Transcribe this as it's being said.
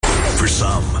For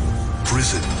some,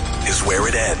 prison is where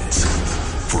it ends.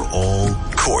 For all,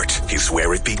 court is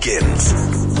where it begins.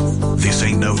 This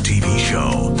ain't no TV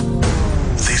show.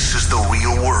 This is the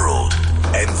real world.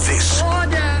 And this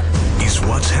is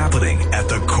what's happening at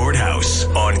the courthouse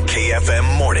on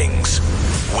KFM Mornings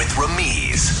with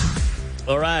Ramiz.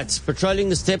 All right, patrolling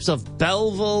the steps of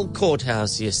Belleville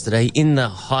Courthouse yesterday in the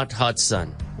hot, hot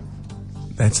sun.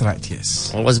 That's right,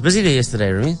 yes. I was busy there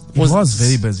yesterday, Rami. It was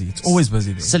very busy. It's always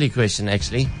busy there. Silly question,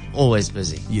 actually. Always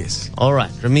busy. Yes. All right,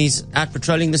 Rami's out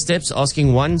patrolling the steps,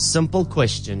 asking one simple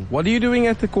question. What are you doing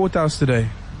at the courthouse today?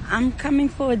 I'm coming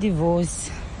for a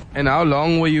divorce. And how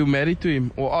long were you married to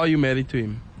him? Or are you married to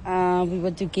him? We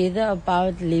were together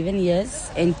about 11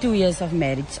 years and 2 years of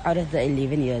marriage out of the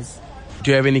 11 years. Do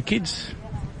you have any kids?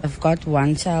 I've got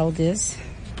one child, yes.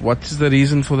 What is the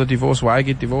reason for the divorce? Why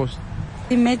get divorced?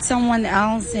 He met someone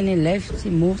else and he left. He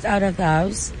moved out of the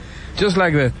house. Just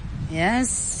like that?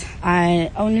 Yes.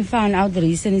 I only found out the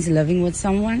reason he's living with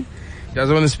someone. He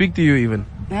doesn't want to speak to you even?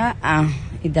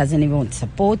 He doesn't even want to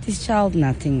support his child,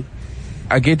 nothing.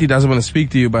 I get he doesn't want to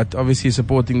speak to you, but obviously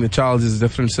supporting the child is a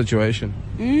different situation.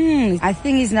 I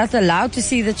think he's not allowed to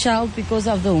see the child because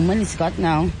of the woman he's got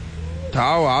now.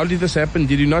 How did this happen?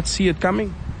 Did you not see it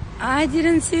coming? I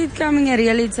didn't see it coming.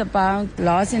 Really, it's about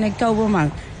last in October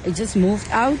month. He just moved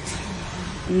out.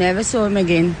 Never saw him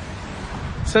again.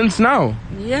 Since now?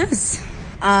 Yes.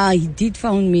 He did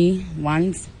phone me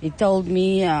once. He told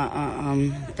me,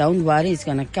 don't worry, he's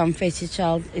going to come fetch his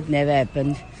child. It never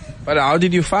happened. But how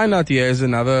did you find out he has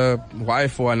another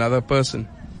wife or another person?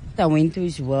 I went to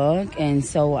his work, and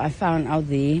so I found out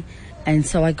there. And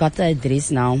so I got the address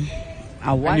now.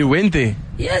 And you went there?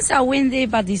 Yes, I went there,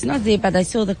 but he's not there, but I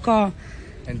saw the car.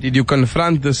 And did you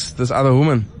confront this other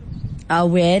woman?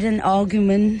 We had an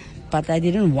argument, but I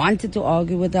didn't want to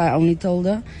argue with her. I only told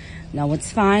her, no,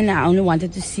 it's fine. I only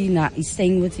wanted to see, now he's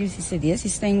staying with you. She said, yes,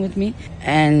 he's staying with me.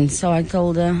 And so I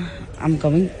told her, I'm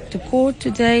going to court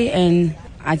today, and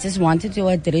I just wanted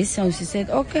your address. So she said,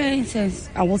 okay, says,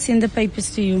 I will send the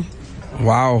papers to you.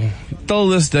 Wow. Till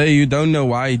this day, you don't know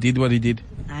why he did what he did?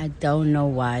 I don't know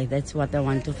why. That's what I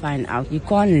want to find out. You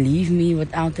can't leave me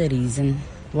without a reason.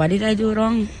 What did I do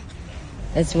wrong?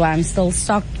 That's why I'm still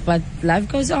stuck, but life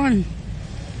goes on.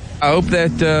 I hope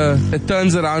that it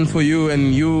turns around for you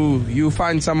and you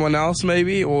find someone else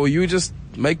maybe, or you just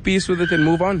make peace with it and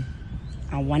move on.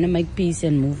 I want to make peace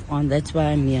and move on. That's why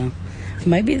I'm here.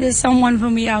 Maybe there's someone for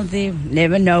me out there.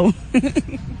 Never know.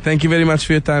 Thank you very much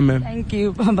for your time, ma'am. Thank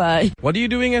you. Bye-bye. What are you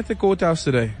doing at the courthouse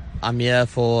today? I'm here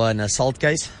for an assault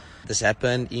case. This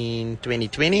happened in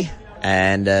 2020.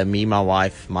 And me, my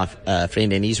wife, my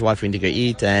friend and his wife went to go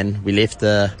eat, and we left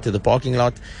to the parking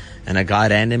lot, and a guy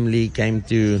randomly came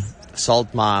to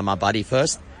assault my buddy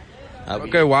first.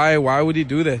 Okay, why would he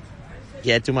do that?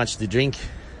 He had too much to drink.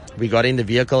 We got in the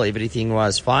vehicle, everything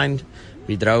was fine.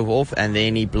 We drove off, and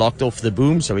then he blocked off the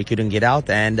boom so we couldn't get out,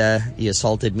 and he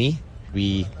assaulted me.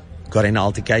 We got in an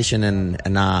altercation, and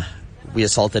we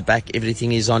assaulted back.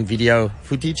 Everything is on video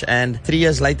footage, and 3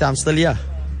 years later, I'm still here.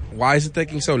 Why is it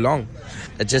taking so long?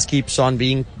 It just keeps on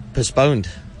being postponed.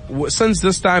 Since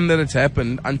this time that it's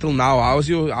happened until now, how's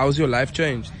your life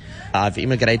changed? I've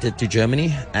immigrated to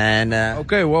Germany, and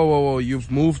okay, whoa!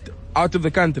 You've moved out of the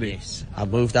country. Yes,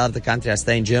 I've moved out of the country. I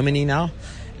stay in Germany now,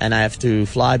 and I have to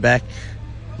fly back.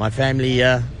 My family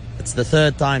here. It's the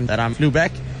third time that I flew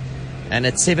back, and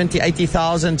it's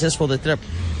 80,000 just for the trip.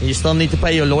 And you still need to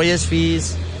pay your lawyer's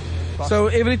fees. So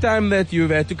every time that you've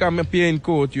had to come appear in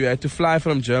court, you had to fly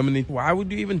from Germany. Why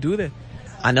would you even do that?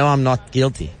 I know I'm not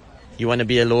guilty. You want to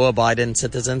be a law-abiding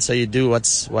citizen, so you do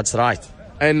what's right.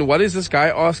 And what is this guy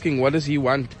asking? What does he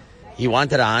want? He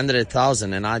wanted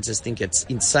 100,000, and I just think it's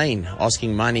insane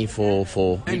asking money for.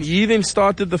 And he then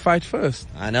started the fight first.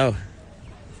 I know.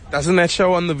 Doesn't that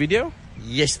show on the video?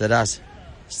 Yes, that does.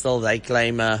 Still, they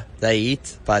claim they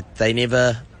hit, but they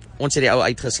never. Ons het die ou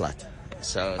uitgeslat.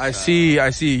 So I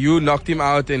see. You knocked him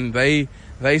out, and they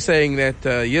saying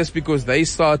that yes, because they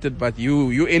started, but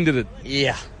you ended it.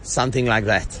 Yeah, something like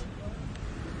that.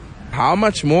 How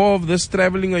much more of this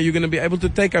traveling are you going to be able to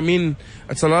take? I mean,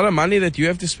 it's a lot of money that you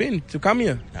have to spend to come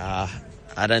here.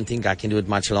 I don't think I can do it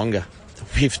much longer.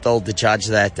 We've told the judge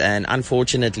that, and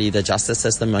unfortunately, the justice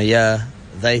system here,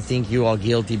 they think you are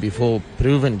guilty before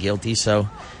proven guilty. So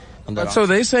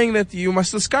they're saying that you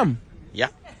must just come. Yeah.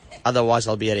 Otherwise,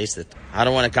 I'll be arrested. I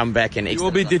don't want to come back and. You will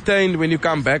be detained when you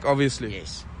come back, obviously.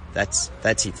 Yes, that's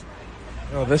it.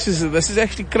 Oh, this is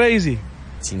actually crazy.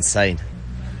 It's insane.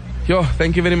 Yo,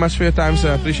 thank you very much for your time,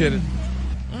 sir. I appreciate it.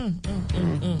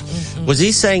 Was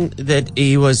he saying that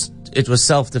it was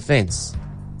self-defense?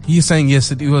 He's saying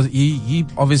yes, it was. He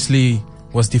obviously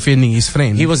was defending his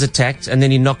friend. He was attacked and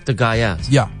then he knocked the guy out.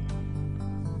 Yeah.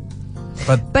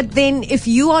 But then if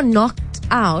you are knocked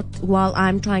out while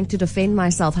I'm trying to defend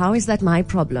myself, how is that my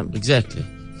problem? Exactly.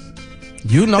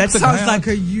 You knocked That the guy sounds out. like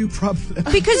a you problem.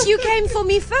 Because you came for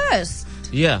me first.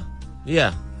 Yeah.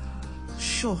 Yeah.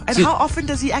 Sure. And See- how often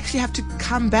does he actually have to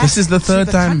come back? This is the third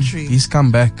to time country? he's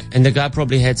come back. And the guy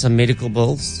probably had some medical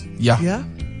bills. Yeah. Yeah.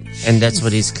 And that's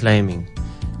what he's claiming.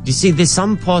 You see, there's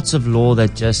some parts of law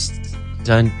that just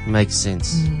don't make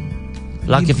sense.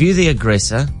 Like if you're the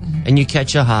aggressor and you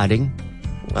catch her hiding,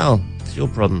 well, it's your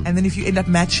problem. And then if you end up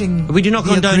matching, We do not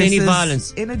the condone any aggressor's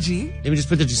violence. energy. Let me just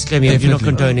put the disclaimer here. We do not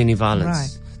Definitely. condone any violence.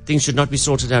 Right. Things should not be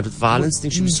sorted out with violence.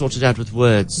 Things should be sorted out with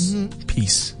words.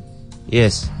 Peace.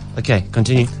 Yes. Okay,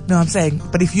 continue. No, I'm saying,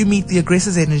 but if you meet the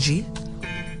aggressor's energy,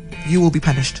 you will be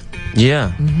punished.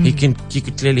 Yeah. He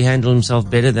could clearly handle himself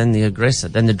better than the aggressor,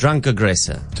 than the drunk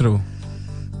aggressor. True.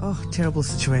 Oh, terrible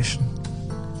situation.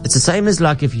 It's the same as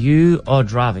like if you are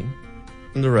driving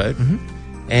on the road,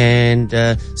 and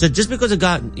so just because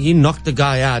he knocked the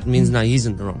guy out means now he's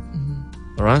in the wrong.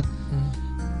 All right?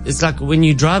 It's like when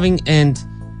you're driving and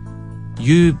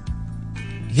you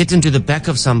hit into the back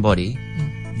of somebody,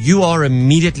 you are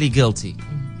immediately guilty.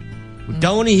 We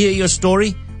don't want to hear your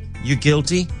story. You're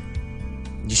guilty.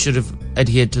 You should have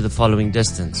adhered to the following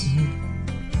distance.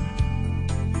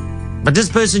 But this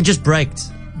person just braked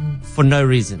for no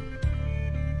reason.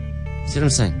 See what I'm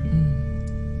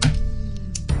saying?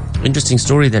 Interesting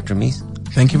story that, Ramesh.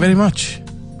 Thank you very much.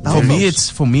 Oh,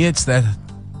 For me, it's that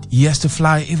he has to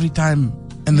fly every time,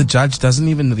 and the judge doesn't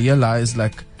even realize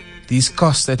like these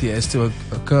costs that he has to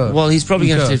occur. Well, he's probably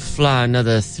going to incur. have to fly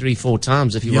another 3-4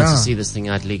 times if he wants to Yeah. see this thing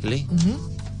out legally.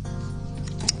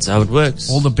 That's how it works.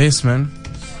 All the best, man.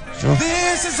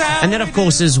 This is how And that, of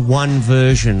course, is one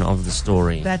version of the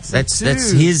story. That's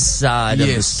his side of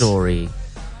the Yes. story.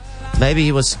 Maybe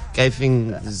he was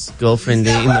gaping his girlfriend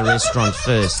there in the restaurant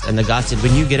first, and the guy said,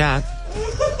 "When you get out,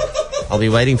 I'll be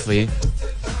waiting for you."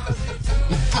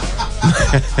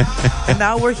 And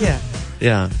now we're here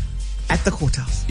Yeah. at the courthouse.